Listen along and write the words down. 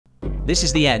This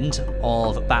is the end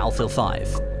of Battlefield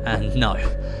 5, and no,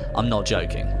 I'm not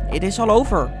joking. It is all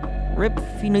over. Rip,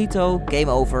 finito, game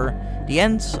over. The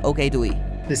end, okay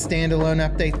doei. The standalone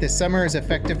update this summer is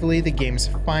effectively the game's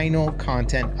final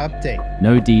content update.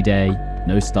 No D-Day,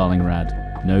 no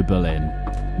Stalingrad, no Berlin,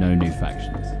 no new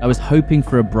factions. I was hoping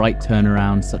for a bright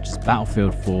turnaround such as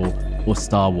Battlefield 4 or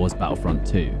Star Wars Battlefront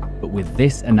 2, but with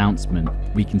this announcement,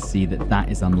 we can see that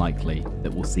that is unlikely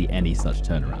that we'll see any such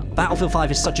turnaround. Battlefield 5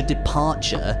 is such a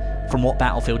departure from what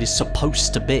Battlefield is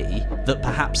supposed to be that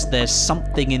perhaps there's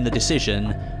something in the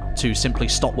decision to simply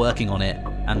stop working on it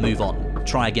and move on.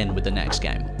 Try again with the next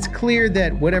game. It's clear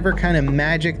that whatever kind of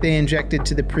magic they injected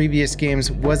to the previous games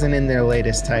wasn't in their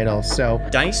latest title, so...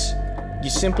 DICE,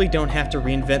 you simply don't have to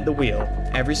reinvent the wheel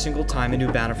every single time a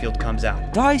new Battlefield comes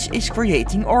out. DICE is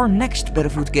creating our next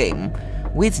Battlefield game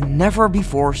with never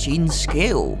before seen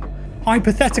scale.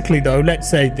 Hypothetically though, let's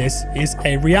say this is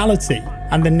a reality,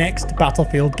 and the next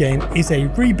Battlefield game is a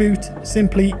reboot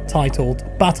simply titled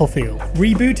Battlefield.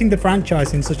 Rebooting the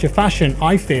franchise in such a fashion,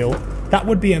 I feel, that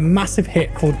would be a massive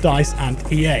hit for DICE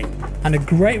and EA, and a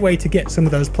great way to get some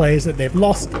of those players that they've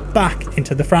lost back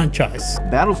into the franchise.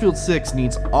 Battlefield 6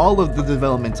 needs all of the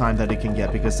development time that it can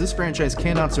get because this franchise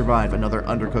cannot survive another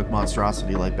undercooked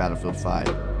monstrosity like Battlefield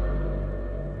 5.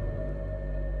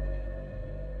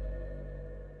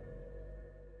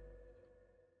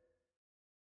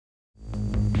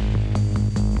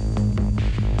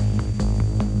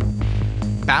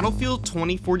 Battlefield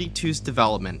 2042's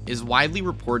development is widely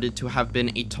reported to have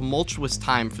been a tumultuous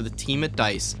time for the team at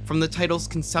DICE from the title's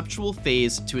conceptual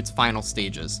phase to its final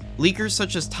stages. Leakers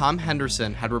such as Tom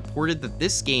Henderson had reported that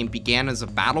this game began as a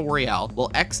battle royale, while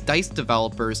ex-DICE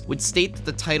developers would state that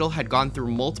the title had gone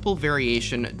through multiple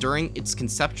variation during its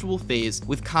conceptual phase,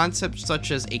 with concepts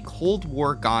such as a Cold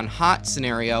War gone hot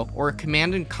scenario or a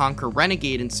Command & Conquer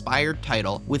Renegade-inspired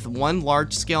title with one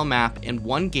large-scale map and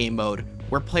one game mode,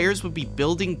 where players would be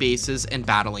building bases and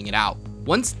battling it out.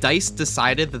 Once DICE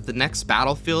decided that the next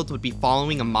Battlefield would be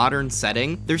following a modern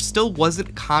setting, there still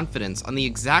wasn't confidence on the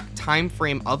exact time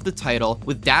frame of the title,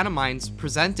 with data mines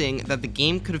presenting that the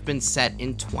game could have been set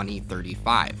in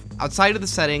 2035. Outside of the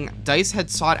setting, DICE had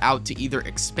sought out to either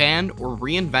expand or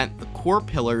reinvent the core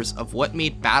pillars of what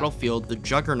made Battlefield the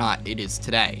juggernaut it is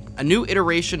today. A new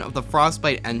iteration of the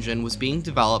Frostbite engine was being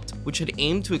developed, which had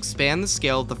aimed to expand the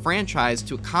scale of the franchise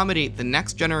to accommodate the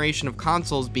next generation of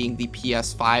consoles being the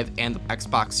PS5 and the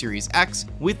Xbox Series X,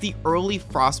 with the early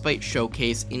Frostbite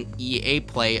showcase in EA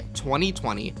Play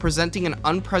 2020 presenting an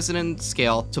unprecedented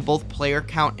scale to both player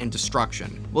count and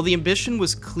destruction. While the ambition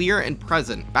was clear and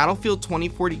present, Battlefield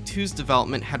 2042's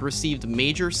development had received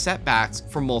major setbacks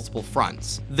from multiple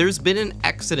fronts. There's been an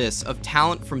exodus of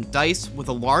talent from DICE, with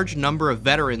a large number of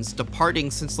veterans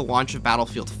departing since the launch of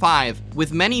Battlefield 5,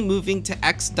 with many moving to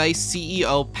ex-DICE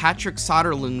CEO Patrick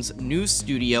Soderlund's new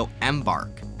studio,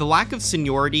 Embark. The lack of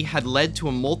seniority had led to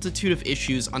a multitude of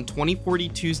issues on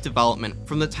 2042's development,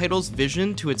 from the title's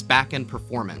vision to its back-end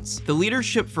performance. The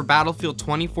leadership for Battlefield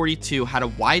 2042 had a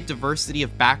wide diversity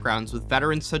of backgrounds, with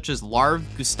veterans such as Larv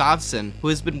Gustafsson, who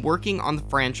has been working on the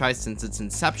franchise since its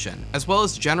inception, as well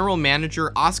as general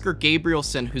manager Oscar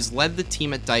Gabrielson, who's led the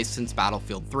team at DICE since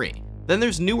Battlefield 3. Then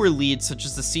there's newer leads such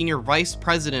as the senior vice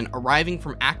president arriving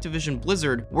from Activision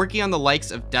Blizzard, working on the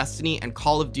likes of Destiny and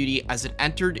Call of Duty as it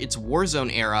entered its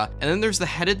Warzone era, and then there's the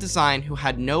head of design who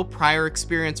had no prior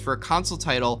experience for a console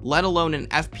title, let alone an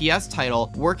FPS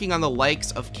title, working on the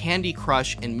likes of Candy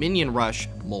Crush and Minion Rush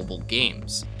mobile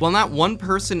games. While not one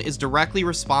person is directly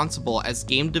responsible, as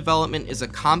game development is a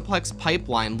complex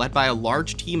pipeline led by a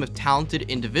large team of talented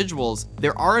individuals,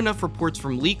 there are enough reports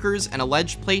from leakers and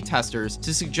alleged playtesters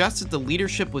to suggest that the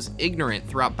leadership was ignorant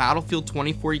throughout Battlefield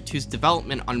 2042's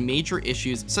development on major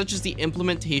issues such as the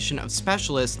implementation of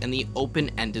specialists and the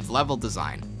open-ended level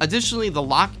design. Additionally, the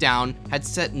lockdown had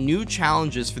set new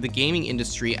challenges for the gaming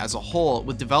industry as a whole,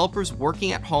 with developers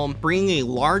working at home bringing a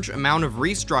large amount of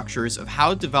restructures of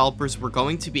how developers were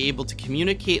going to be able to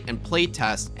communicate and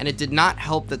playtest, and it did not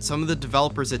help that some of the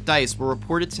developers at DICE were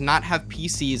reported to not have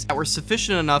PCs that were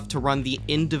sufficient enough to run the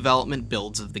in-development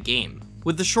builds of the game.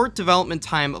 With the short development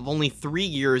time of only 3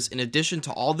 years in addition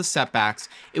to all the setbacks,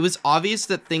 it was obvious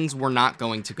that things were not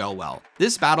going to go well.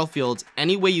 This Battlefield,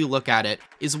 any way you look at it,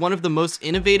 is one of the most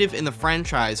innovative in the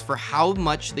franchise for how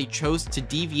much they chose to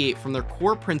deviate from their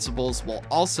core principles while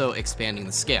also expanding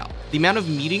the scale. The amount of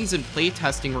meetings and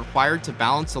playtesting required to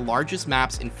balance the largest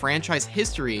maps in franchise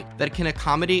history that can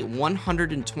accommodate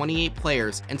 128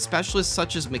 players, and specialists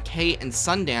such as McKay and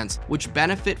Sundance, which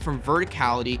benefit from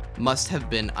verticality, must have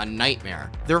been a nightmare.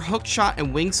 nightmare. Their hookshot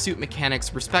and wingsuit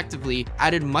mechanics respectively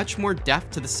added much more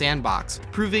depth to the sandbox,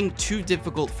 proving too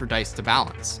difficult for DICE to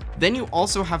balance. Then you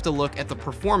also have to look at the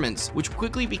performance, which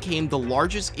quickly became the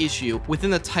largest issue within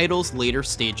the title's later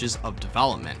stages of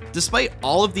development. Despite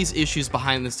all of these issues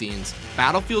behind the scenes,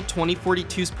 Battlefield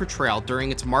 2042's portrayal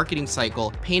during its marketing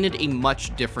cycle painted a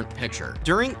much different picture.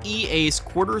 During EA's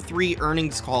Q3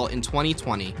 earnings call in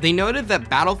 2020, they noted that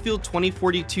Battlefield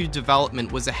 2042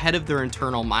 development was ahead of their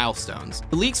internal milestones.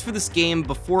 The leaks for this game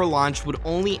before launch would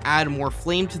only add more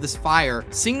flame to this fire,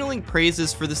 signaling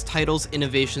praises for this title's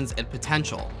innovations and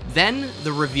potential. Then,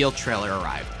 the reveal trailer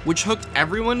arrived, which hooked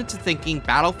everyone into thinking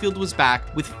Battlefield was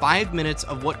back with 5 minutes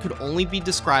of what could only be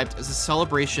described as a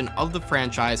celebration of the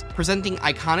franchise, presenting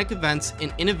iconic events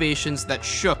and innovations that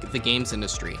shook the games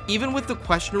industry. Even with the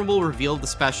questionable reveal of the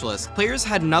specialist, players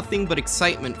had nothing but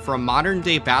excitement for a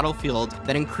modern-day Battlefield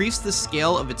that increased the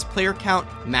scale of its player count,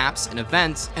 maps, and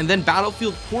events, and then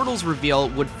Battlefield Portal's reveal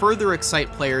would further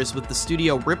excite players with the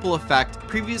studio Ripple Effect,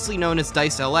 previously known as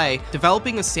DICE LA,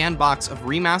 developing a sandbox of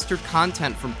remastered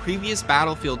content from previous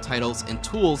Battlefield titles and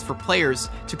tools for players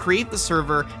to create the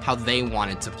server how they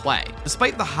wanted to play.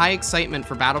 Despite the high excitement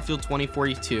for Battlefield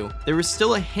 2042, there was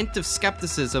still a hint of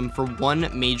skepticism for one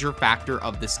major factor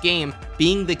of this game,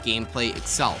 being the gameplay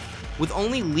itself. With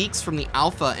only leaks from the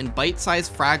alpha and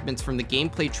bite-sized fragments from the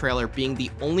gameplay trailer being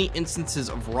the only instances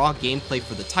of raw gameplay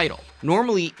for the title.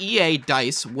 Normally, EA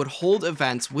DICE would hold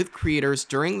events with creators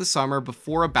during the summer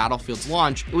before a Battlefield's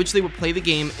launch, in which they would play the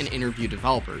game and interview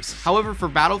developers. However, for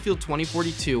Battlefield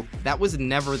 2042, that was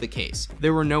never the case.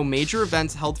 There were no major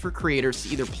events held for creators to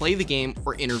either play the game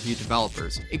or interview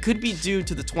developers. It could be due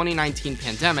to the 2019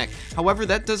 pandemic, however,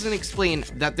 that doesn't explain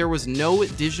that there was no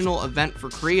digital event for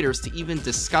creators to even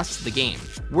discuss the game.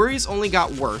 Worries only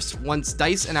got worse once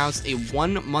DICE announced a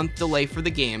 1-month delay for the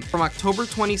game from October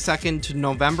 22nd to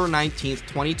November 19th,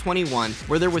 2021,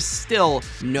 where there was still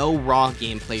no raw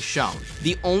gameplay shown.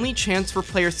 The only chance for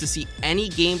players to see any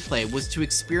gameplay was to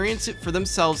experience it for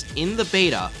themselves in the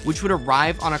beta, which would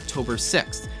arrive on October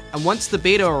 6th. And once the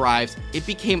beta arrived, it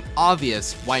became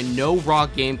obvious why no raw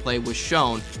gameplay was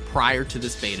shown prior to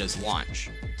this beta's launch.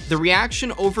 The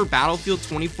reaction over Battlefield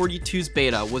 2042's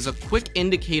beta was a quick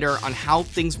indicator on how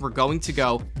things were going to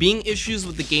go, being issues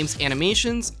with the game's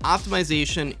animations,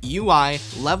 optimization, UI,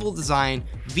 level design,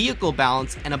 vehicle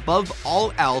balance, and above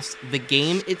all else, the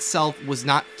game itself was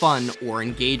not fun or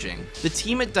engaging. The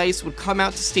team at DICE would come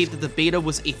out to state that the beta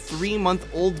was a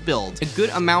 3-month-old build. A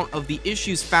good amount of the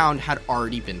issues found had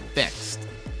already been fixed.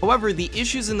 However, the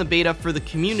issues in the beta for the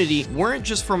community weren't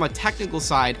just from a technical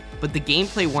side, but the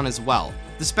gameplay one as well.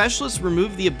 The specialists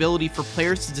removed the ability for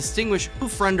players to distinguish who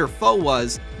friend or foe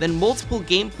was, then multiple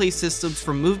gameplay systems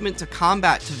from movement to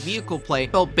combat to vehicle play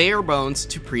felt bare bones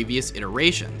to previous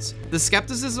iterations. The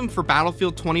skepticism for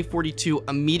Battlefield 2042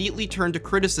 immediately turned to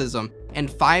criticism, and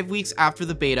 5 weeks after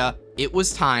the beta, it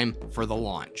was time for the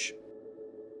launch.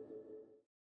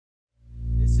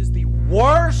 This is the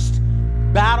worst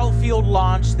Battlefield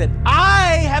launch that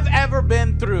I have ever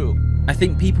been through. I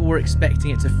think people were expecting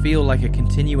it to feel like a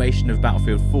continuation of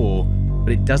Battlefield 4,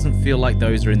 but it doesn't feel like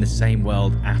those are in the same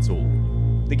world at all.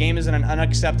 The game is in an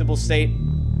unacceptable state.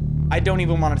 I don't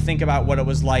even want to think about what it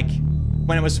was like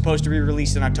when it was supposed to be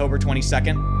released on October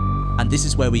 22nd. And this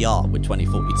is where we are with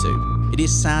 2042. It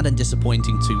is sad and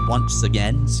disappointing to once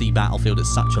again see Battlefield at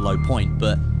such a low point,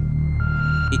 but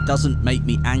it doesn't make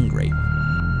me angry.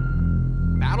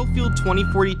 Battlefield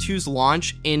 2042's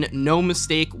launch, in no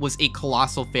mistake, was a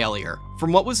colossal failure.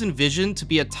 From what was envisioned to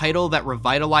be a title that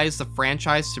revitalized the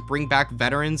franchise to bring back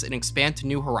veterans and expand to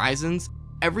new horizons,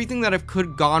 everything that could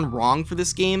have gone wrong for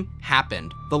this game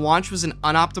happened. The launch was an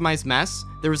unoptimized mess.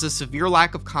 There was a severe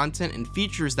lack of content and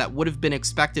features that would have been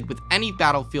expected with any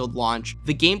Battlefield launch.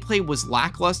 The gameplay was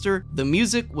lackluster, the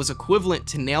music was equivalent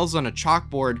to nails on a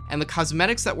chalkboard, and the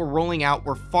cosmetics that were rolling out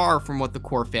were far from what the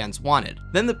core fans wanted.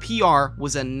 Then the PR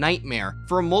was a nightmare.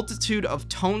 For a multitude of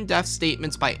tone-deaf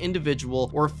statements by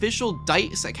individual or official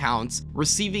DICE accounts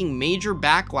receiving major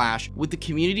backlash, with the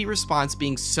community response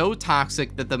being so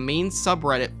toxic that the main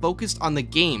subreddit focused on the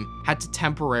game had to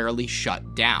temporarily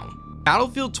shut down.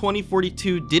 Battlefield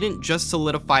 2042 didn't just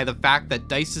solidify the fact that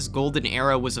DICE's golden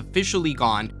era was officially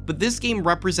gone, but this game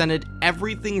represented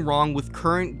everything wrong with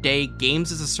current-day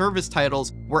games-as-a-service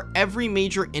titles, where every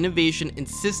major innovation and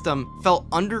system felt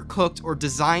undercooked or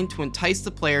designed to entice the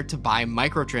player to buy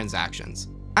microtransactions.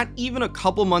 Not even a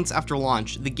couple months after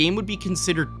launch, the game would be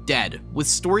considered dead, with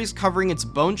stories covering its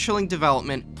bone-chilling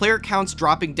development, player counts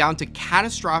dropping down to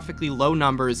catastrophically low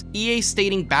numbers, EA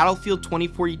stating Battlefield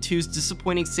 2042's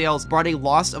disappointing sales brought a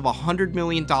loss of $100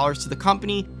 million to the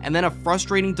company, and then a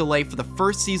frustrating delay for the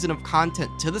first season of content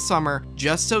to the summer,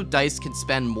 just so DICE can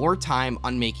spend more time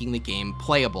on making the game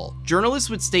playable. Journalists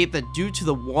would state that due to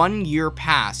the 1 year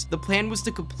pass, the plan was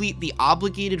to complete the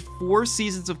obligated 4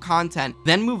 seasons of content,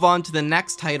 then move on to the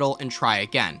next title and try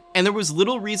again. And there was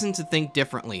little reason to think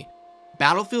differently.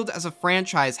 Battlefield as a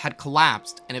franchise had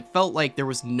collapsed, and it felt like there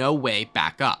was no way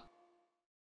back up.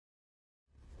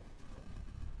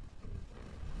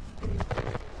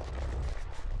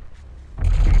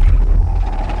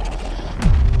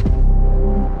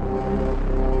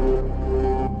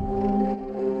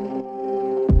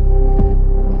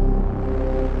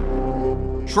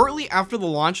 Shortly after the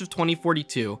launch of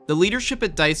 2042, the leadership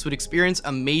at DICE would experience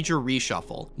a major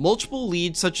reshuffle. Multiple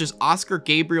leads such as Oscar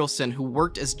Gabrielson, who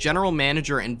worked as general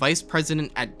manager and vice president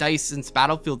at DICE since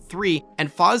Battlefield 3, and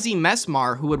Fawzi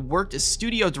Mesmar, who had worked as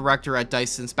studio director at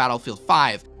DICE since Battlefield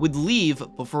 5, would leave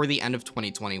before the end of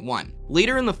 2021.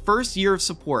 Later in the first year of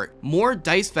support, more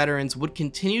DICE veterans would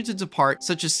continue to depart,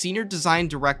 such as senior design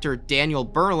director Daniel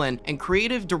Berlin and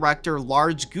creative director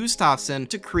Lars Gustafsson,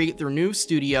 to create their new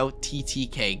studio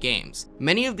TTK Games.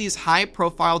 Many of these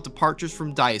high-profile departures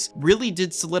from DICE really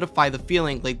did solidify the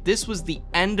feeling like this was the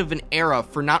end of an era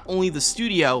for not only the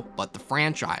studio, but the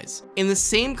franchise. In the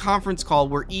same conference call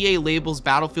where EA labels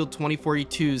Battlefield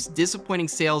 2042's disappointing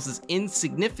sales as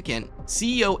insignificant,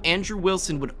 CEO Andrew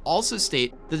Wilson would also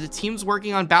state that the teams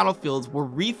working on Battlefield were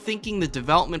rethinking the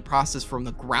development process from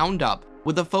the ground up,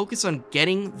 with a focus on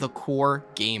getting the core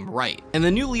game right. And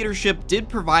the new leadership did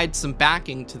provide some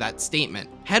backing to that statement.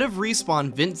 Head of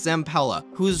Respawn Vince Zampella,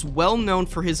 who is well known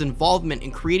for his involvement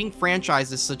in creating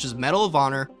franchises such as Medal of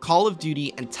Honor, Call of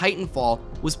Duty, and Titanfall,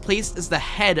 was placed as the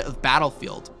head of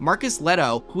Battlefield. Marcus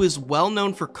Leto, who is well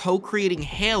known for co-creating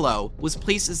Halo, was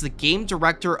placed as the game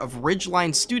director of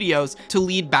Ridgeline Studios to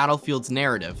lead Battlefield's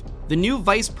narrative. The new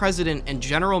vice president and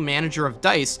general manager of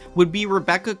DICE would be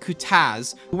Rebecca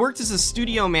Kutaz, who worked as a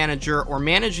studio manager or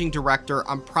managing director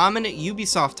on prominent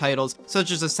Ubisoft titles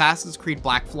such as Assassin's Creed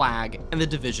Black Flag and The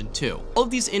Division 2. All of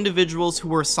these individuals who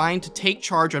were assigned to take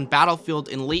charge on Battlefield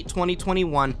in late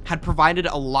 2021 had provided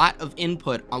a lot of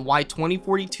input on why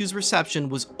 2042's reception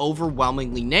was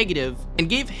overwhelmingly negative, and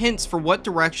gave hints for what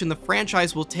direction the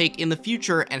franchise will take in the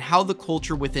future and how the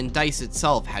culture within DICE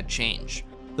itself had changed.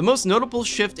 The most notable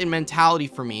shift in mentality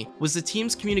for me was the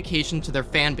team's communication to their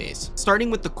fanbase,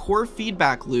 starting with the core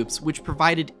feedback loops, which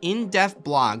provided in-depth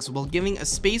blogs while giving a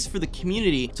space for the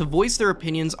community to voice their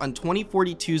opinions on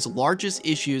 2042's largest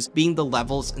issues, being the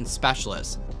levels and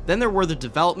specialists. Then there were the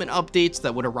development updates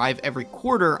that would arrive every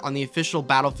quarter on the official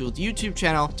Battlefield YouTube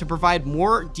channel to provide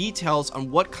more details on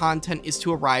what content is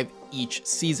to arrive each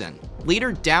season.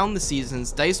 Later down the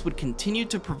seasons, DICE would continue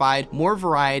to provide more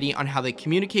variety on how they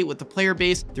communicate with the player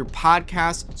base through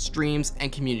podcasts, streams,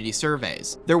 and community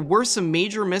surveys. There were some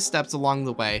major missteps along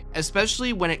the way,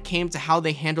 especially when it came to how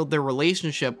they handled their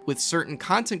relationship with certain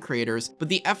content creators, but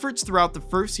the efforts throughout the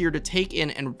first year to take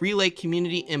in and relay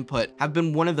community input have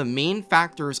been one of the main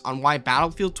factors on why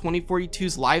Battlefield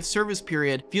 2042's live service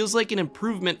period feels like an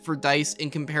improvement for DICE in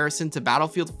comparison to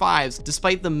Battlefield 5's,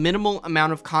 despite the minimal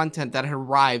amount of content that had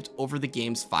arrived over the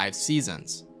game's 5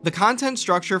 seasons. The content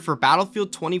structure for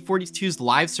Battlefield 2042's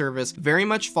live service very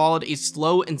much followed a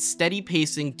slow and steady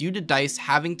pacing due to DICE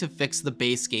having to fix the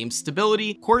base game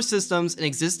stability, core systems, and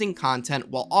existing content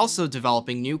while also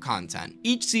developing new content.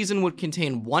 Each season would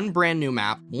contain 1 brand new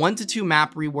map, 1 to 2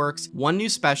 map reworks, 1 new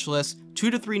specialist, 2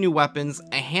 to 3 new weapons,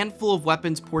 a handful of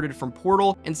weapons ported from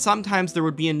Portal, and sometimes there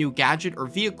would be a new gadget or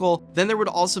vehicle. Then there would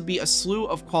also be a slew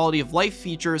of quality of life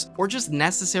features or just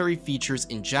necessary features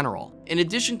in general, in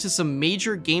addition to some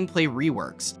major gameplay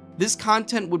reworks. This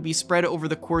content would be spread over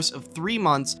the course of 3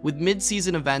 months, with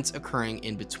mid-season events occurring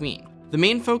in between. The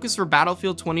main focus for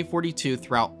Battlefield 2042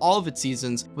 throughout all of its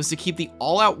seasons was to keep the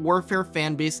all-out warfare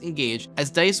fanbase engaged, as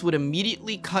DICE would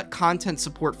immediately cut content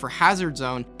support for Hazard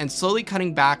Zone and slowly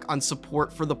cutting back on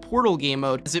support for the Portal game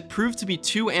mode, as it proved to be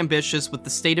too ambitious with the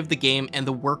state of the game and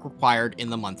the work required in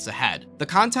the months ahead. The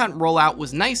content rollout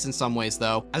was nice in some ways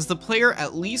though, as the player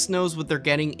at least knows what they're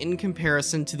getting in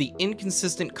comparison to the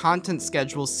inconsistent content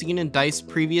schedules seen in DICE's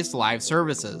previous live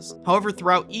services. However,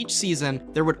 throughout each season,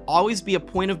 there would always be a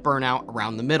point of burnout out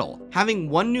around the middle. Having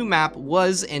one new map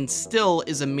was and still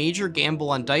is a major gamble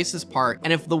on DICE's part,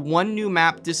 and if the one new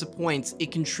map disappoints,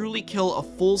 it can truly kill a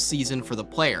full season for the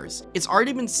players. It's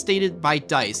already been stated by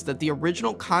DICE that the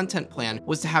original content plan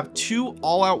was to have 2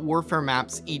 all-out warfare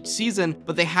maps each season,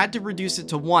 but they had to reduce it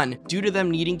to 1 due to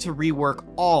them needing to rework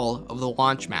all of the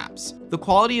launch maps. The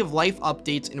quality of life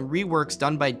updates and reworks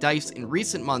done by DICE in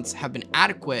recent months have been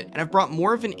adequate and have brought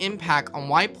more of an impact on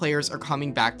why players are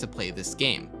coming back to play this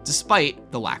game,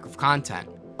 despite the lack of content.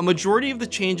 A majority of the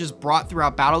changes brought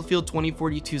throughout Battlefield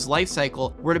 2042's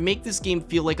lifecycle were to make this game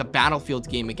feel like a Battlefield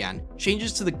game again.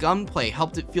 Changes to the gunplay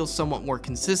helped it feel somewhat more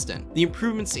consistent. The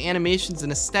improvements to animations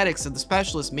and aesthetics of the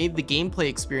specialists made the gameplay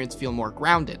experience feel more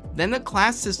grounded. Then the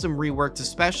class system rework to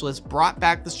specialists brought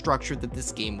back the structure that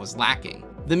this game was lacking.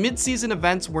 The mid-season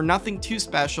events were nothing too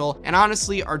special, and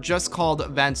honestly are just called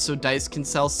events so DICE can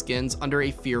sell skins under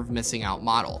a fear of missing out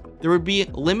model. There would be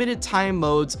limited time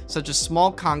modes such as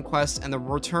small conquests and the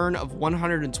return of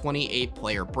 128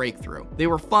 player breakthrough. They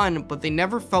were fun, but they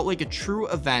never felt like a true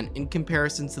event in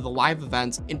comparison to the live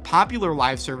events in popular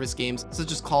live service games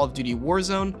such as Call of Duty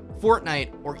Warzone,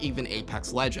 Fortnite, or even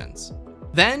Apex Legends.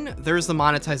 Then there's the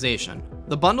monetization.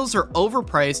 The bundles are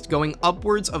overpriced, going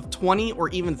upwards of $20 or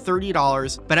even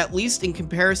 $30, but at least in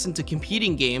comparison to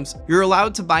competing games, you're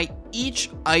allowed to buy each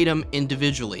item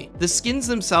individually. The skins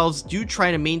themselves do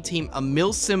try to maintain a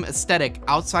milsim aesthetic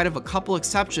outside of a couple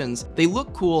exceptions. They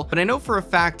look cool, but I know for a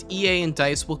fact EA and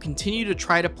DICE will continue to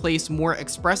try to place more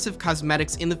expressive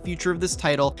cosmetics in the future of this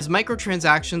title, as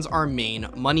microtransactions are main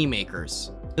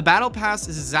moneymakers. The Battle Pass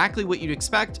is exactly what you'd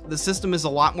expect. The system is a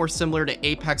lot more similar to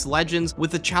Apex Legends,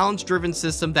 with a challenge-driven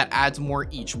system that adds more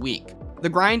each week. The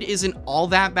grind isn't all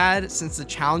that bad since the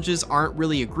challenges aren't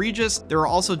really egregious. There are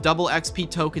also double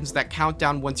XP tokens that count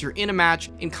down once you're in a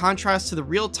match, in contrast to the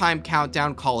real-time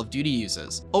countdown Call of Duty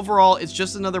uses. Overall, it's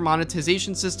just another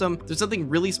monetization system. There's nothing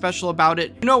really special about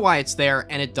it. You know why it's there,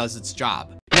 and it does its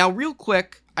job. Now, real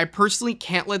quick, I personally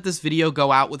can't let this video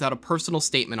go out without a personal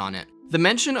statement on it. The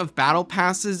mention of battle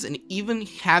passes and even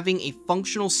having a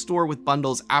functional store with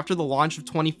bundles after the launch of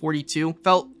 2042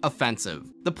 felt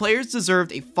offensive. The players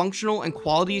deserved a functional and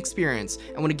quality experience,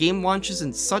 and when a game launches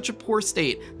in such a poor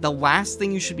state, the last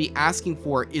thing you should be asking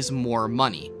for is more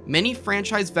money. Many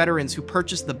franchise veterans who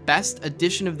purchased the best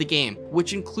edition of the game,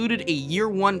 which included a year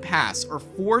 1 pass or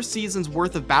 4 seasons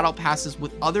worth of battle passes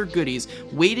with other goodies,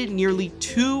 waited nearly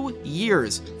 2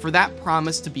 years for that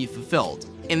promise to be fulfilled.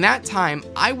 In that time,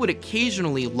 I would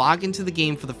occasionally log into the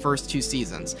game for the first 2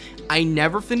 seasons. I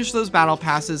never finished those battle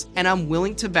passes, and I'm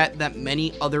willing to bet that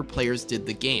many other players did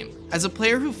the game. As a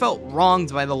player who felt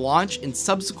wronged by the launch and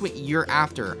subsequent year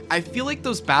after, I feel like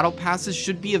those battle passes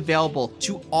should be available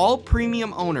to all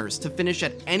premium owners to finish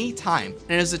at any time,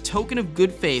 and as a token of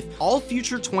good faith, all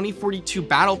future 2042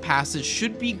 battle passes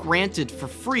should be granted for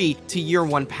free to year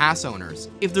 1 pass owners.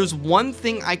 If there's one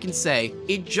thing I can say,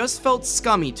 it just felt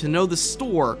scummy to know the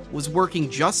store was working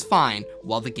just fine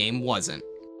while the game wasn't.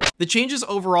 The changes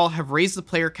overall have raised the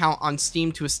player count on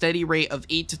Steam to a steady rate of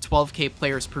 8 to 12k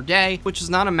players per day, which is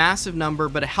not a massive number,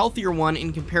 but a healthier one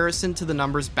in comparison to the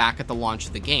numbers back at the launch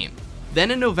of the game. Then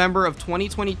in November of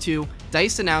 2022,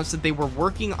 DICE announced that they were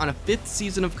working on a 5th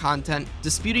season of content,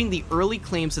 disputing the early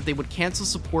claims that they would cancel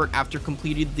support after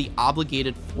completing the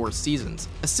obligated 4 seasons.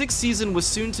 A 6th season was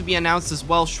soon to be announced as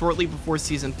well shortly before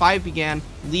Season 5 began,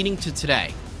 leading to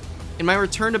today. In my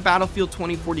return to Battlefield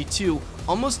 2042,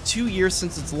 almost 2 years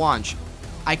since its launch,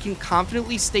 I can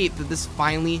confidently state that this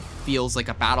finally feels like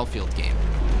a Battlefield game.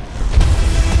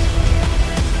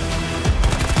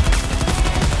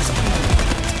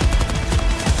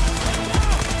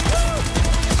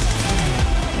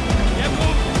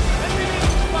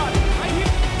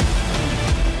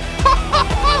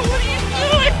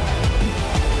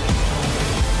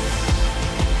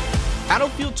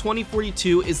 Battlefield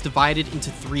 2042 is divided into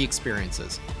 3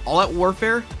 experiences: All-Out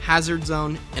Warfare, Hazard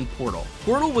Zone, and Portal.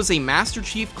 Portal was a Master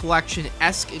Chief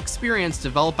Collection-esque experience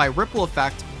developed by Ripple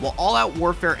Effect, while All-Out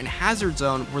Warfare and Hazard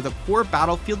Zone were the core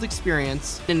Battlefield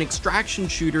experience and an extraction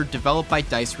shooter developed by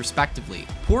DICE respectively.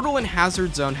 Portal and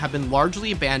Hazard Zone have been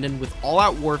largely abandoned, with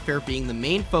All-Out Warfare being the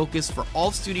main focus for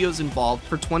all studios involved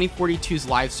for 2042's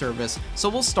live service, so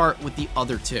we'll start with the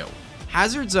other 2.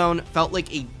 Hazard Zone felt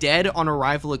like a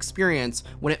dead-on-arrival experience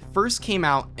when it first came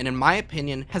out, and in my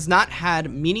opinion, has not had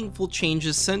meaningful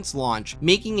changes since launch,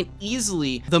 making it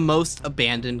easily the most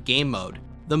abandoned game mode.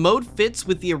 The mode fits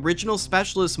with the original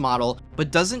Specialist model,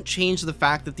 but doesn't change the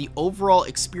fact that the overall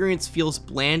experience feels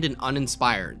bland and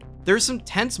uninspired. There are some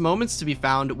tense moments to be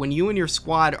found when you and your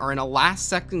squad are in a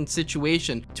last-second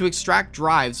situation to extract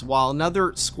drives while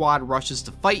another squad rushes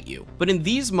to fight you, but in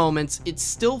these moments, it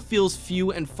still feels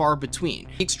few and far between.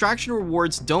 The extraction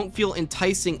rewards don't feel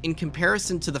enticing in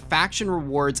comparison to the faction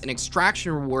rewards and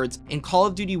extraction rewards in Call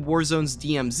of Duty Warzone's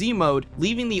DMZ mode,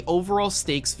 leaving the overall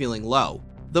stakes feeling low.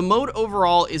 The mode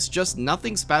overall is just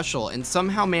nothing special and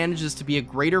somehow manages to be a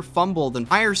greater fumble than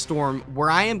Firestorm, where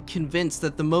I am convinced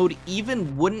that the mode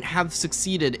even wouldn't have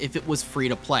succeeded if it was free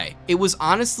to play. It was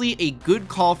honestly a good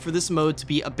call for this mode to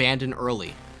be abandoned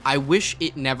early. I wish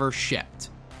it never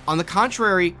shipped. On the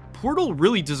contrary, Portal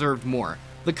really deserved more.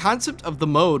 The concept of the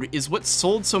mode is what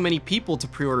sold so many people to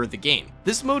pre-order the game.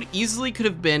 This mode easily could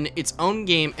have been its own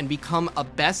game and become a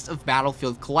best of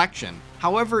Battlefield collection.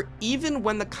 However, even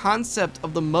when the concept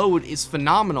of the mode is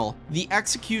phenomenal, the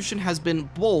execution has been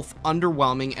both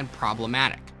underwhelming and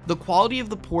problematic. The quality of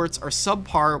the ports are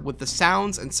subpar, with the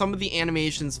sounds and some of the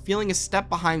animations feeling a step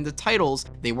behind the titles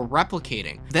they were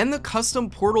replicating. Then the custom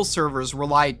Portal servers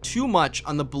relied too much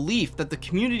on the belief that the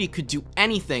community could do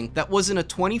anything that wasn't a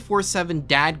 24/7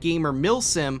 dad gamer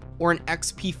milsim or an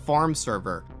XP farm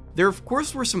server. There of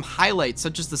course were some highlights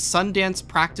such as the Sundance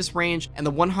practice range and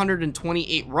the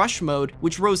 128 rush mode,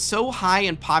 which rose so high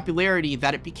in popularity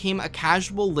that it became a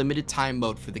casual limited time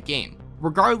mode for the game.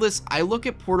 Regardless, I look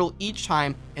at Portal each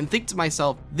time and think to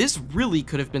myself, this really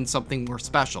could have been something more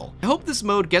special. I hope this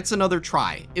mode gets another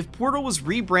try. If Portal was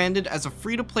rebranded as a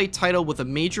free-to-play title with a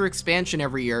major expansion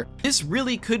every year, this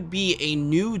really could be a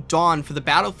new dawn for the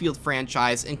Battlefield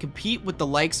franchise and compete with the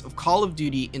likes of Call of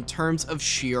Duty in terms of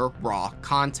sheer raw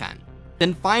content.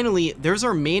 Then finally, there's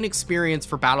our main experience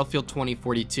for Battlefield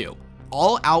 2042,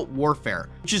 all-out warfare,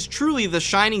 which is truly the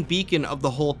shining beacon of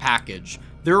the whole package.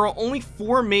 There are only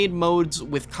 4 made modes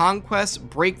with Conquest,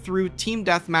 Breakthrough, Team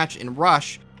Deathmatch, and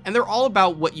Rush, and they're all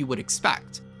about what you would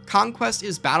expect. Conquest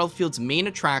is Battlefield's main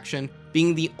attraction,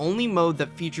 being the only mode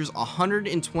that features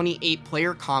 128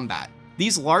 player combat.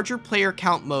 These larger player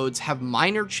count modes have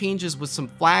minor changes, with some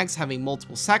flags having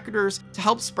multiple sectors to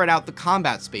help spread out the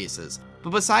combat spaces. But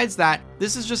besides that,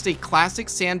 this is just a classic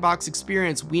sandbox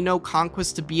experience we know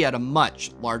Conquest to be at a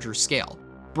much larger scale.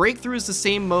 Breakthrough is the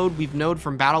same mode we've known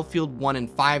from Battlefield 1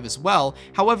 and 5 as well,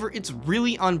 however it's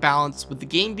really unbalanced, with the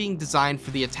game being designed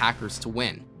for the attackers to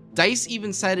win. DICE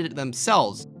even said it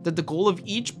themselves, that the goal of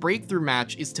each Breakthrough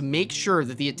match is to make sure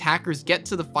that the attackers get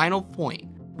to the final point.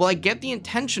 While I get the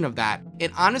intention of that,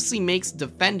 it honestly makes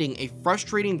defending a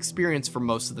frustrating experience for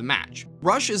most of the match.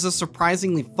 Rush is a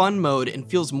surprisingly fun mode and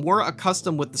feels more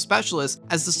accustomed with the specialists,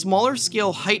 as the smaller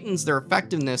scale heightens their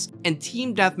effectiveness, and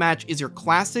Team Deathmatch is your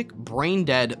classic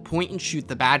brain-dead point-and-shoot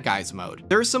the bad guys mode.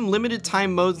 There are some limited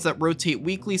time modes that rotate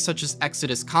weekly, such as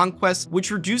Exodus Conquest,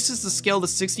 which reduces the scale to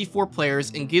 64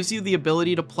 players and gives you the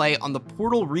ability to play on the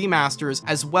Portal remasters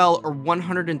as well, or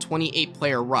 128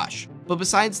 player Rush. But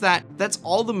besides that, that's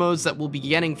all the modes that we'll be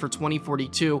getting for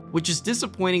 2042, which is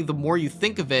disappointing the more you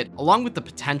think of it, along with the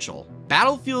potential.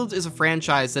 Battlefield is a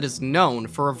franchise that is known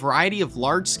for a variety of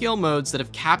large-scale modes that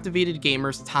have captivated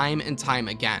gamers time and time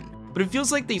again. But it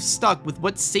feels like they've stuck with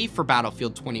what's safe for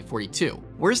Battlefield 2042.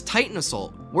 Where's Titan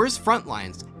Assault? Where's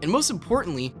Frontlines? And most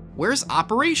importantly, where's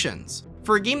Operations?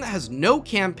 For a game that has no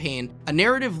campaign, a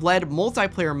narrative-led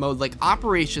multiplayer mode like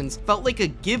Operations felt like a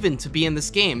given to be in this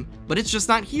game, but it's just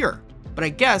not here. But I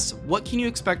guess, what can you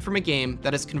expect from a game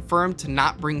that is confirmed to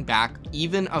not bring back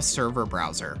even a server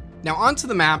browser? Now onto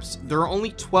the maps. There are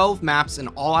only 12 maps in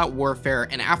All Out Warfare,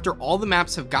 and after all the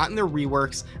maps have gotten their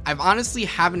reworks, I've honestly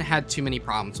haven't had too many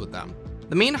problems with them.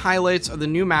 The main highlights are the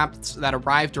new maps that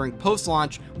arrived during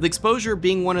post-launch, with Exposure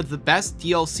being one of the best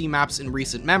DLC maps in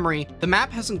recent memory. The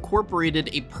map has incorporated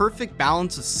a perfect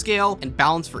balance of scale and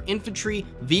balance for infantry,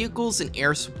 vehicles, and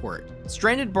air support.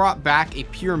 Stranded brought back a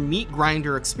pure meat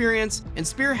grinder experience, and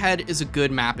Spearhead is a good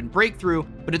map in Breakthrough,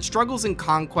 but it struggles in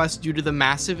Conquest due to the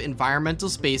massive environmental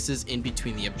spaces in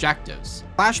between the objectives.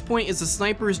 Flashpoint is a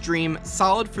sniper's dream,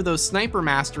 solid for those sniper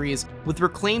masteries, with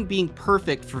Reclaim being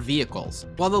perfect for vehicles.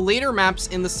 While the later maps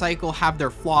in the cycle have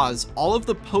their flaws, all of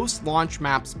the post-launch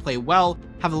maps play well,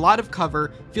 have a lot of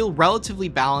cover, feel relatively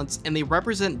balanced, and they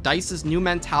represent DICE's new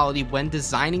mentality when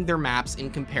designing their maps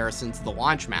in comparison to the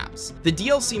launch maps. The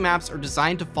DLC maps are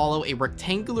designed to follow a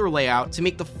rectangular layout to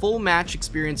make the full match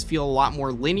experience feel a lot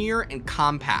more linear and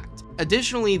compact.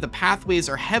 Additionally, the pathways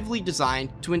are heavily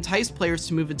designed to entice players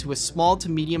to move into a small to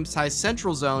medium-sized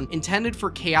central zone intended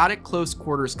for chaotic close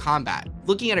quarters combat.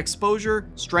 Looking at Exposure,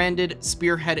 Stranded,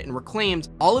 Spearhead, and Reclaimed,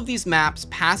 all of these maps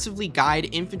passively guide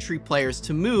infantry players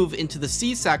to move into the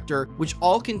C sector, which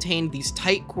all contain these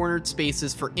tight cornered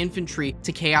spaces for infantry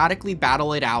to chaotically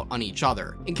battle it out on each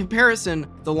other. In comparison,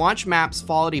 the launch maps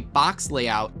followed a box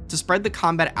layout to spread the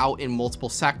combat out in multiple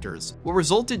sectors. What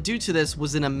resulted due to this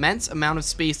was an immense amount of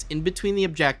space in between the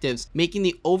objectives, making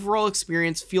the overall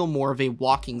experience feel more of a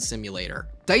walking simulator.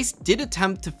 DICE did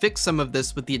attempt to fix some of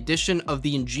this with the addition of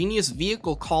the ingenious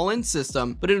vehicle call-in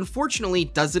system, but it unfortunately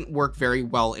doesn't work very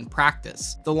well in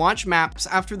practice. The launch maps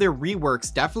after their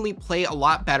reworks definitely play a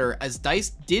lot better, as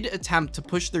DICE did attempt to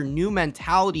push their new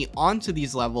mentality onto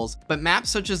these levels, but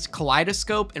maps such as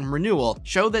Kaleidoscope and Renewal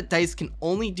show that DICE can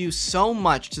only do so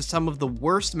much to some of the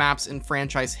worst maps in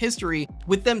franchise history,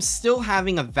 with them still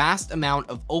having a vast amount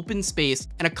of open space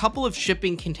and a couple of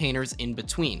shipping containers in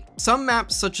between. Some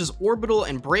maps such as Orbital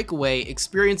and Breakaway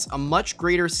experience a much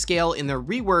greater scale in their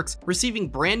reworks, receiving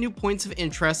brand new points of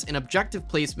interest and objective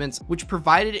placements, which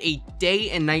provided a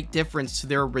day and night difference to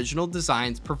their original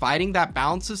designs, providing that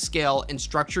balance of scale and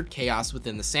structured chaos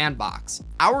within the sandbox.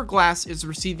 Hourglass is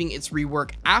receiving its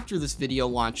rework after this video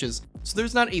launches, so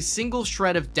there's not a single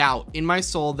shred of doubt in my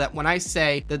soul that when I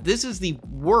say that this is the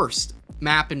worst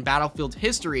map in Battlefield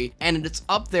history, and it's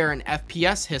up there in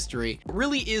FPS history, it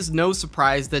really is no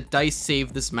surprise that DICE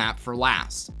saved this map for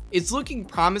last. It's looking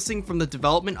promising from the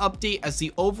development update, as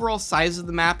the overall size of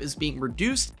the map is being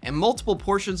reduced and multiple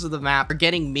portions of the map are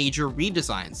getting major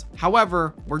redesigns.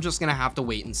 However, we're just gonna have to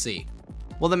wait and see.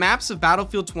 While the maps of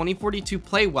Battlefield 2042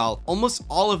 play well, almost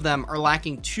all of them are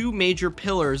lacking two major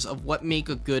pillars of what make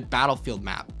a good Battlefield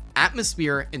map: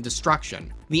 atmosphere and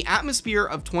destruction. The atmosphere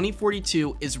of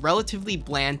 2042 is relatively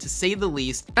bland, to say the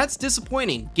least. That's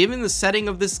disappointing, given the setting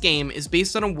of this game is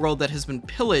based on a world that has been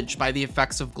pillaged by the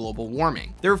effects of global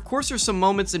warming. There of course are some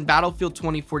moments in Battlefield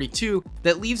 2042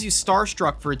 that leaves you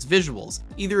starstruck for its visuals,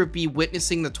 either it be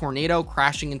witnessing the tornado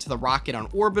crashing into the rocket on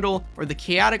Orbital, or the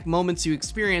chaotic moments you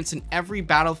experience in every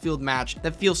Battlefield match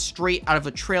that feel straight out of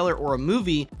a trailer or a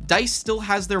movie. DICE still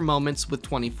has their moments with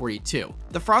 2042.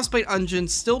 The Frostbite engine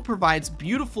still provides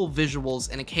beautiful visuals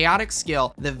and a chaotic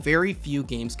scale that very few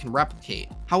games can replicate.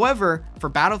 However, for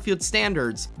Battlefield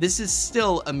standards, this is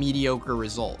still a mediocre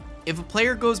result. If a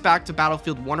player goes back to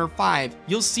Battlefield 1 or 5,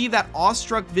 you'll see that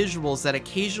awestruck visuals that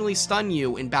occasionally stun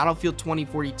you in Battlefield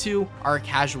 2042 are a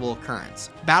casual occurrence.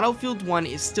 Battlefield 1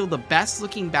 is still the best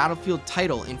looking Battlefield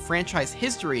title in franchise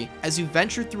history, as you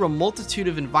venture through a multitude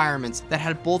of environments that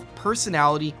had both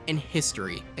personality and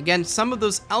history. Again, some of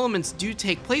those elements do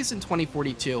take place in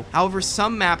 2042, however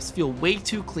some maps feel way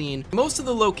too clean. Most of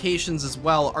the locations as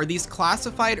well are these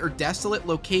classified or desolate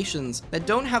locations that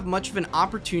don't have much of an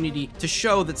opportunity to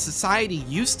show that society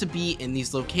used to be in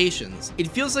these locations. It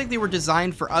feels like they were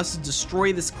designed for us to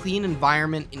destroy this clean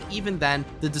environment, and even then,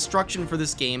 the destruction for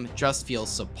this game just feels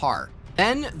subpar.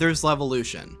 Then there's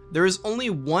Levolution. There is only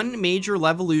one major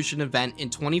Levolution event in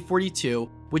 2042,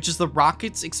 which is the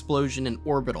rocket's explosion in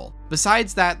Orbital.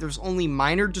 Besides that, there's only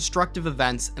minor destructive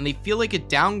events, and they feel like a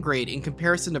downgrade in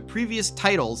comparison to previous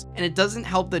titles, and it doesn't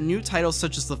help that new titles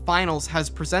such as the Finals has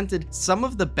presented some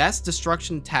of the best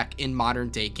destruction tech in modern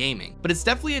day gaming. But it's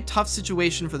definitely a tough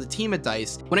situation for the team at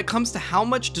DICE when it comes to how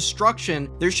much destruction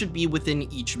there should be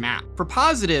within each map. For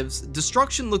positives,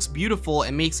 destruction looks beautiful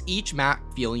and makes each map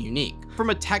feel unique. From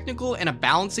a technical and a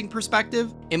balancing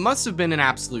perspective, it must have been an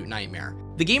absolute nightmare.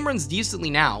 The game runs decently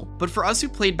now, but for us who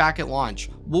played back at launch,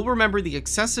 we'll remember the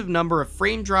excessive number of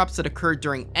frame drops that occurred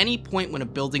during any point when a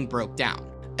building broke down.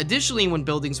 Additionally, when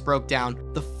buildings broke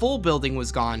down, the full building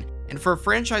was gone, and for a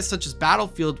franchise such as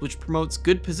Battlefield, which promotes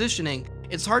good positioning,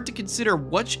 it's hard to consider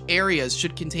which areas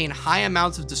should contain high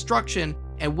amounts of destruction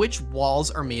and which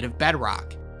walls are made of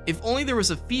bedrock. If only there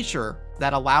was a feature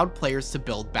that allowed players to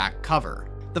build back cover.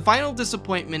 The final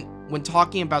disappointment when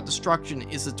talking about destruction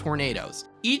is the tornadoes.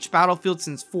 Each Battlefield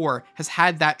since 4 has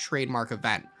had that trademark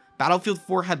event. Battlefield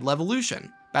 4 had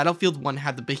Levolution, Battlefield 1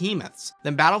 had the Behemoths,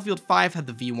 then Battlefield 5 had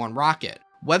the V1 rocket.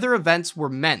 Weather events were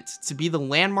meant to be the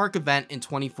landmark event in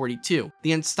 2042,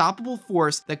 the unstoppable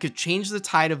force that could change the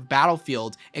tide of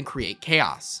Battlefield and create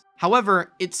chaos.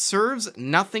 However, it serves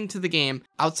nothing to the game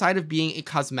outside of being a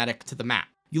cosmetic to the map.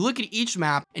 You look at each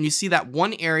map and you see that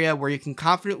one area where you can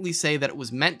confidently say that it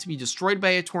was meant to be destroyed by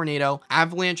a tornado,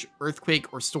 avalanche,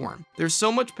 earthquake, or storm. There's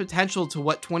so much potential to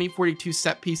what 2042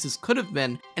 set pieces could have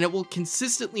been, and it will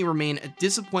consistently remain a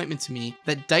disappointment to me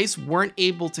that DICE weren't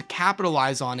able to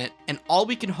capitalize on it, and all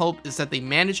we can hope is that they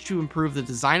managed to improve the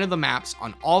design of the maps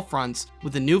on all fronts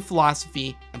with a new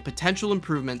philosophy and potential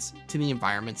improvements to the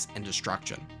environments and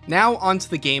destruction. Now onto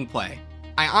the gameplay.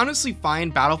 I honestly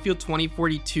find Battlefield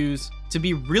 2042's to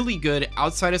be really good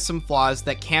outside of some flaws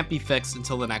that can't be fixed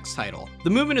until the next title. The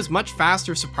movement is much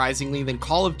faster, surprisingly, than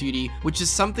Call of Duty, which is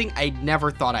something I never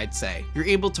thought I'd say. You're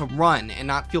able to run and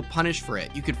not feel punished for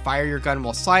it. You could fire your gun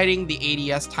while sliding,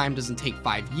 the ADS time doesn't take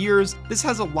 5 years. This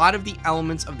has a lot of the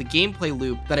elements of the gameplay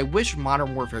loop that I wish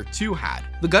Modern Warfare 2 had.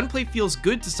 The gunplay feels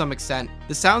good to some extent,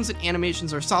 the sounds and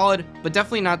animations are solid, but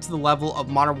definitely not to the level of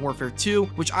Modern Warfare 2,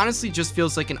 which honestly just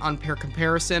feels like an unfair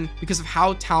comparison because of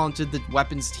how talented the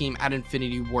weapons team at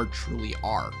Infinity Ward truly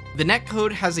are. The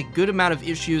netcode has a good amount of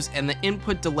issues, and the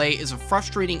input delay is a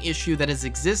frustrating issue that has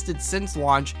existed since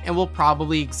launch and will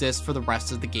probably exist for the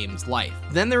rest of the game's life.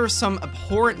 Then there are some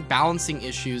abhorrent balancing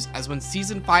issues, as when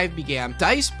Season 5 began,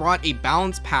 DICE brought a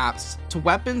balanced path to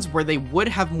weapons where they would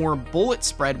have more bullet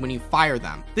spread when you fire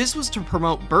them. This was to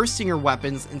promote bursting your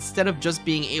weapons instead of just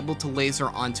being able to laser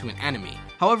onto an enemy.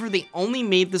 However, they only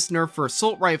made this nerf for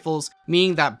assault rifles,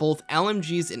 meaning that both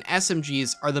LMGs and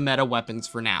SMGs are the meta weapons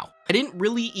for now. I didn't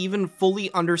really even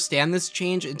fully understand this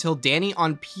change until Danny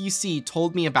on PC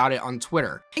told me about it on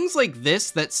Twitter. Things like this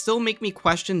that still make me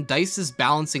question DICE's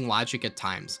balancing logic at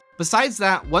times. Besides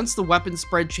that, once the weapon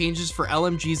spread changes for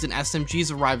LMGs and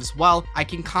SMGs arrive as well, I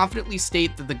can confidently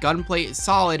state that the gunplay is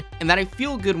solid and that I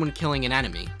feel good when killing an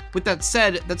enemy. With that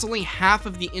said, that's only half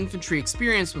of the infantry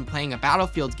experience when playing a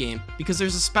Battlefield game, because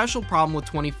there's a special problem with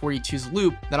 2042's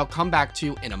loop that I'll come back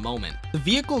to in a moment. The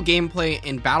vehicle gameplay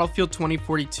in Battlefield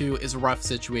 2042 is a rough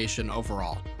situation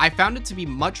overall. I found it to be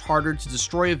much harder to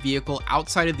destroy a vehicle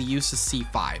outside of the use of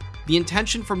C5. The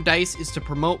intention from DICE is to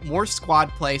promote more squad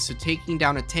play, so taking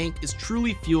down a tank is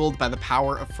truly fueled by the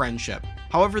power of friendship.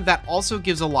 However, that also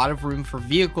gives a lot of room for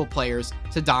vehicle players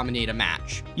to dominate a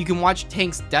match. You can watch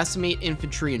tanks decimate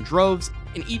infantry in droves,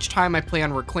 and each time I play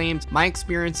on Reclaimed, my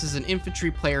experience as an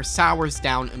infantry player sours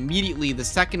down immediately the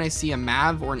second I see a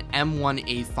MAV or an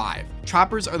M1A5.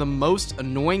 Choppers are the most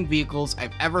annoying vehicles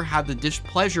I've ever had the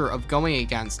displeasure of going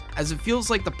against, as it feels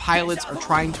like the pilots are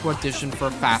trying to audition for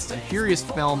a Fast and Furious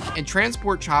film, and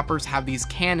transport choppers have these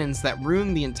cannons that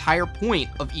ruin the entire point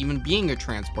of even being a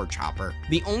transport chopper.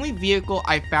 The only vehicle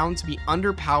I found to be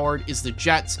underpowered is the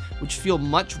jets, which feel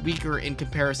much weaker in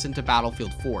comparison to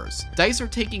Battlefield 4's. DICE are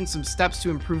taking some steps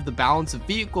to improve the balance of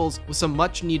vehicles with some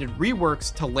much needed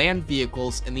reworks to land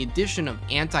vehicles and the addition of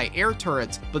anti-air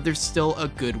turrets, but there's still a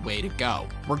good way to go.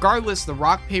 Regardless, the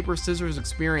rock, paper, scissors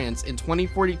experience in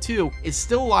 2042 is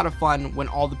still a lot of fun when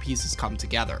all the pieces come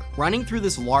together. Running through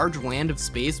this large land of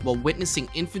space while witnessing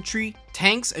infantry,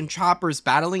 tanks, and choppers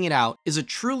battling it out is a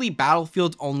truly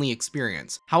Battlefield-only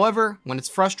experience. However, when it's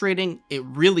frustrating, it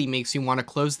really makes you want to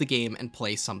close the game and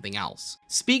play something else.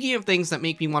 Speaking of things that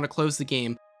make me want to close the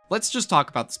game, let's just talk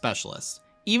about the specialists.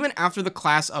 Even after the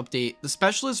class update, the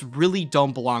specialists really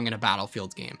don't belong in a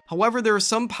Battlefield game. However, there are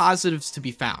some positives to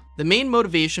be found. The main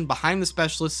motivation behind the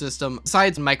specialist system,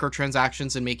 besides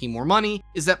microtransactions and making more money,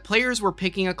 is that players were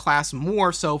picking a class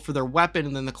more so for their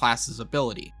weapon than the class's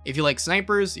ability. If you like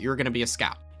snipers, you're going to be a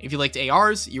scout. If you liked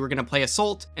ARs, you were going to play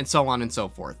Assault, and so on and so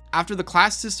forth. After the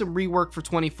class system rework for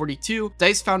 2042,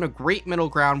 DICE found a great middle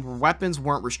ground where weapons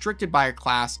weren't restricted by a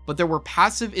class, but there were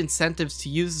passive incentives to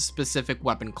use a specific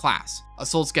weapon class.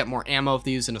 Assaults get more ammo if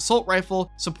they use an assault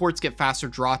rifle, supports get faster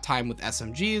draw time with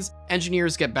SMGs,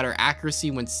 engineers get better accuracy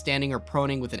when standing or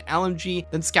proning with an LMG,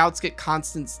 then scouts get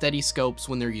constant steady scopes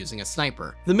when they're using a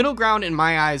sniper. The middle ground in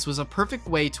my eyes was a perfect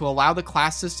way to allow the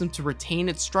class system to retain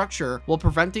its structure while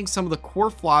preventing some of the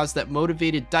core flaws that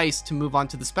motivated DICE to move on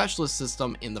to the specialist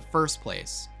system in the first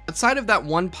place. Outside of that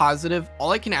one positive,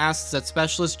 all I can ask is that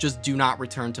specialists just do not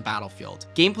return to Battlefield.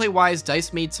 Gameplay wise,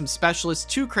 DICE made some specialists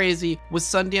too crazy, with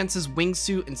Sundance's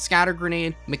wingsuit and scatter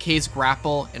grenade, McKay's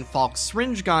grapple, and Falk's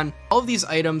syringe gun. All of these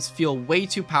items feel way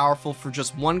too powerful for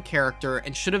just one character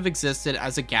and should have existed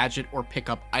as a gadget or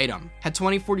pickup item. Had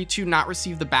 2042 not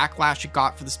received the backlash it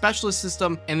got for the specialist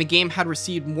system, and the game had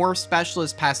received more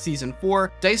specialists past Season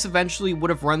 4, DICE eventually would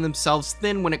have run themselves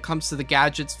thin when it comes to the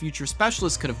gadgets future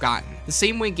specialists could have gotten. The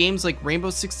same way games like Rainbow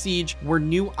Six Siege, where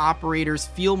new operators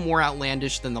feel more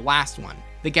outlandish than the last one.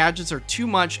 The gadgets are too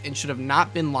much and should have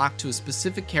not been locked to a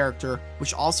specific character,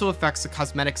 which also affects the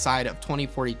cosmetic side of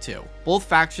 2042. Both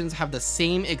factions have the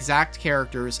same exact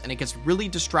characters and it gets really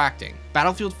distracting.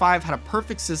 Battlefield 5 had a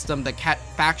perfect system that kept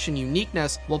faction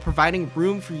uniqueness while providing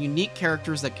room for unique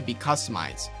characters that could be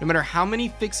customized. No matter how many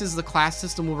fixes the class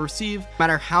system will receive, no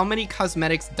matter how many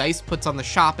cosmetics DICE puts on the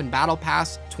shop and Battle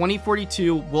Pass,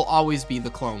 2042 will always be the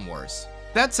Clone Wars.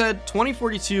 That said,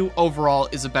 2042 overall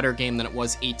is a better game than it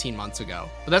was 18 months ago,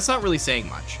 but that's not really saying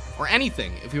much, or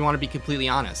anything if we want to be completely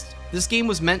honest. This game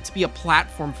was meant to be a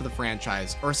platform for the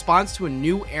franchise, a response to a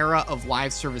new era of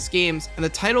live service games, and the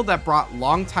title that brought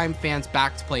longtime fans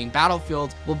back to playing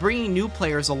Battlefield while bringing new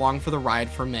players along for the ride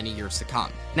for many years to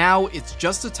come. Now, it's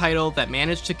just a title that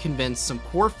managed to convince some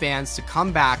core fans to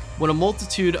come back when a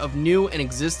multitude of new and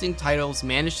existing titles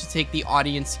managed to take the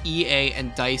audience EA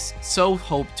and DICE so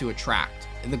hoped to attract.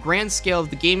 In the grand scale of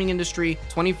the gaming industry,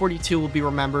 2042 will be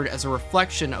remembered as a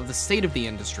reflection of the state of the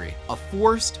industry, a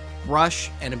forced, rush,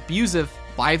 and abusive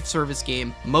live service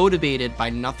game motivated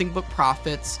by nothing but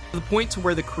profits, to the point to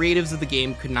where the creatives of the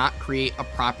game could not create a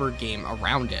proper game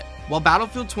around it. While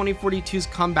Battlefield 2042's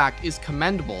comeback is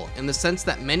commendable in the sense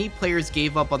that many players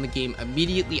gave up on the game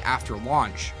immediately after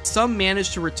launch, some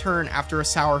managed to return after a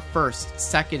sour first,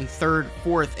 second, third,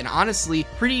 fourth, and honestly,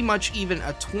 pretty much even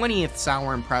a 20th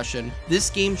sour impression. This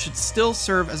game should still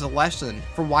serve as a lesson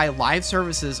for why live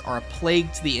services are a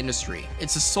plague to the industry.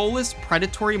 It's a soulless,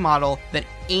 predatory model that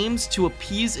aims to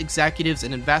appease executives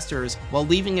and investors while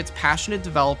leaving its passionate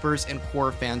developers and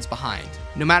core fans behind.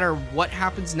 No matter what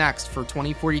happens next for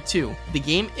 2042, the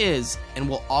game is and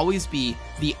will always be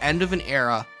the end of an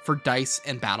era for DICE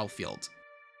and Battlefield.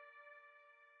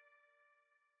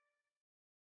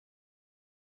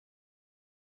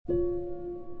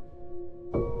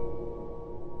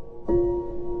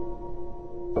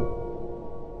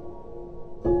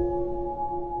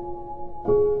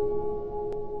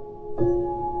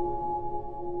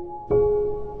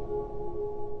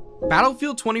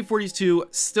 Battlefield 2042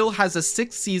 still has a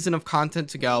 6th season of content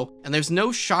to go, and there's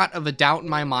no shot of a doubt in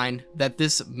my mind that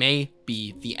this may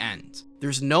be the end.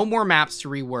 There's no more maps to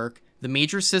rework, the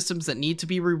major systems that need to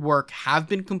be reworked have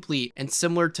been complete, and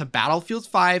similar to Battlefield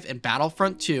 5 and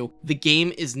Battlefront 2, the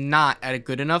game is not at a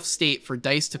good enough state for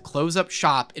DICE to close up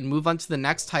shop and move on to the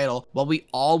next title while we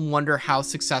all wonder how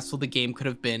successful the game could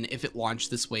have been if it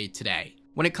launched this way today.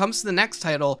 When it comes to the next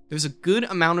title, there's a good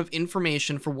amount of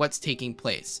information for what's taking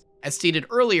place. As stated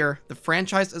earlier, the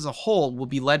franchise as a whole will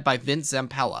be led by Vince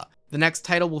Zampella. The next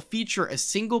title will feature a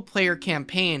single-player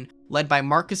campaign led by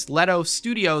Marcus Leto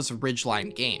Studios'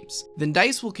 Ridgeline Games. Then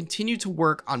DICE will continue to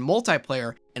work on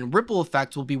multiplayer, and Ripple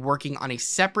Effect will be working on a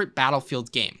separate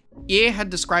Battlefield game. EA had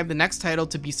described the next title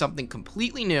to be something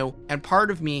completely new, and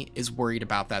part of me is worried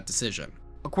about that decision.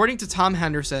 According to Tom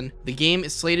Henderson, the game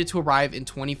is slated to arrive in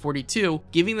 2042,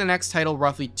 giving the next title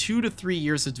roughly 2 to 3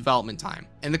 years of development time.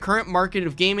 In the current market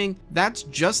of gaming, that's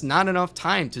just not enough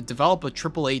time to develop a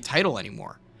AAA title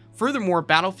anymore. Furthermore,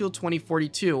 Battlefield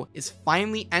 2042 is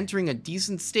finally entering a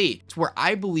decent state to where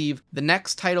I believe the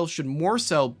next title should more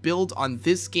so build on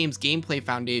this game's gameplay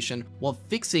foundation while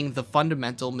fixing the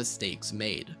fundamental mistakes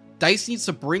made. DICE needs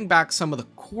to bring back some of the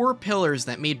core pillars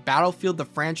that made Battlefield the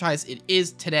franchise it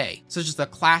is today, such as the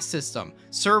class system,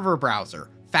 server browser,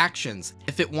 factions.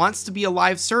 If it wants to be a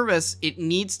live service, it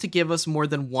needs to give us more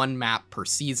than one map per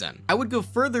season. I would go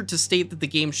further to state that the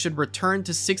game should return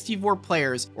to 64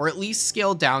 players or at least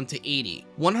scale down to 80.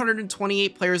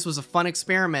 128 players was a fun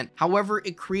experiment, however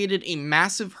it created a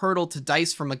massive hurdle to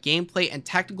DICE from a gameplay and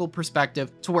technical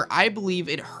perspective to where I believe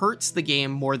it hurts the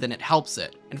game more than it helps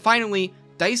it. And finally,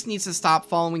 DICE needs to stop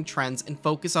following trends and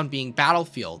focus on being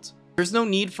Battlefield. There's no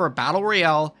need for a Battle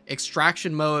Royale,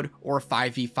 Extraction mode, or a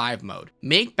 5v5 mode.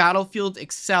 Make Battlefield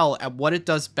excel at what it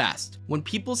does best. When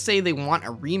people say they want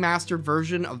a remastered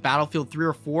version of Battlefield 3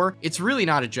 or 4, it's really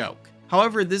not a joke.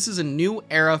 However, this is a new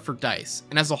era for DICE,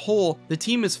 and as a whole, the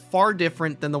team is far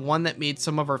different than the one that made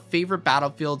some of our favorite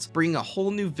Battlefields, bringing a whole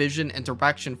new vision and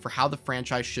direction for how the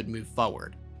franchise should move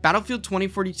forward. Battlefield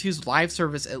 2042's live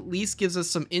service at least gives us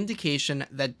some indication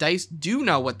that DICE do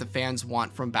know what the fans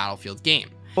want from Battlefield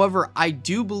game. However, I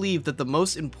do believe that the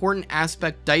most important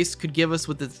aspect DICE could give us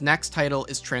with its next title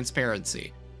is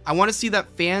transparency. I want to see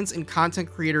that fans and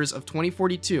content creators of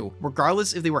 2042,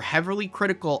 regardless if they were heavily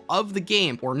critical of the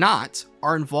game or not,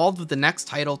 are involved with the next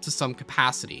title to some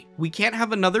capacity. We can't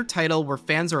have another title where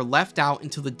fans are left out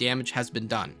until the damage has been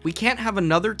done. We can't have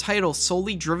another title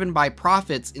solely driven by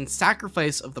profits in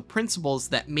sacrifice of the principles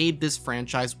that made this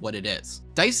franchise what it is.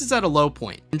 DICE is at a low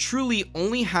point, and truly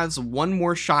only has one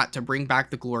more shot to bring back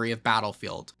the glory of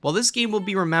Battlefield. While this game will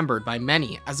be remembered by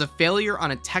many as a failure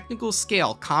on a technical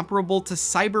scale comparable to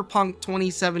Cyberpunk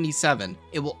 2077,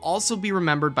 it will also be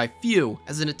remembered by few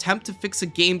as an attempt to fix a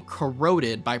game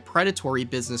corroded by predatory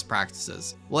business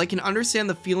practices. While I can understand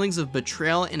the feelings of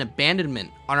betrayal and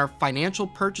abandonment on our financial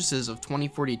purchases of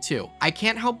 2042, I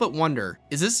can't help but wonder,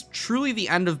 is this truly the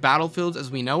end of Battlefield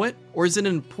as we know it, or is it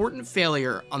an important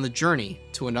failure on the journey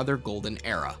to another golden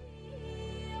era?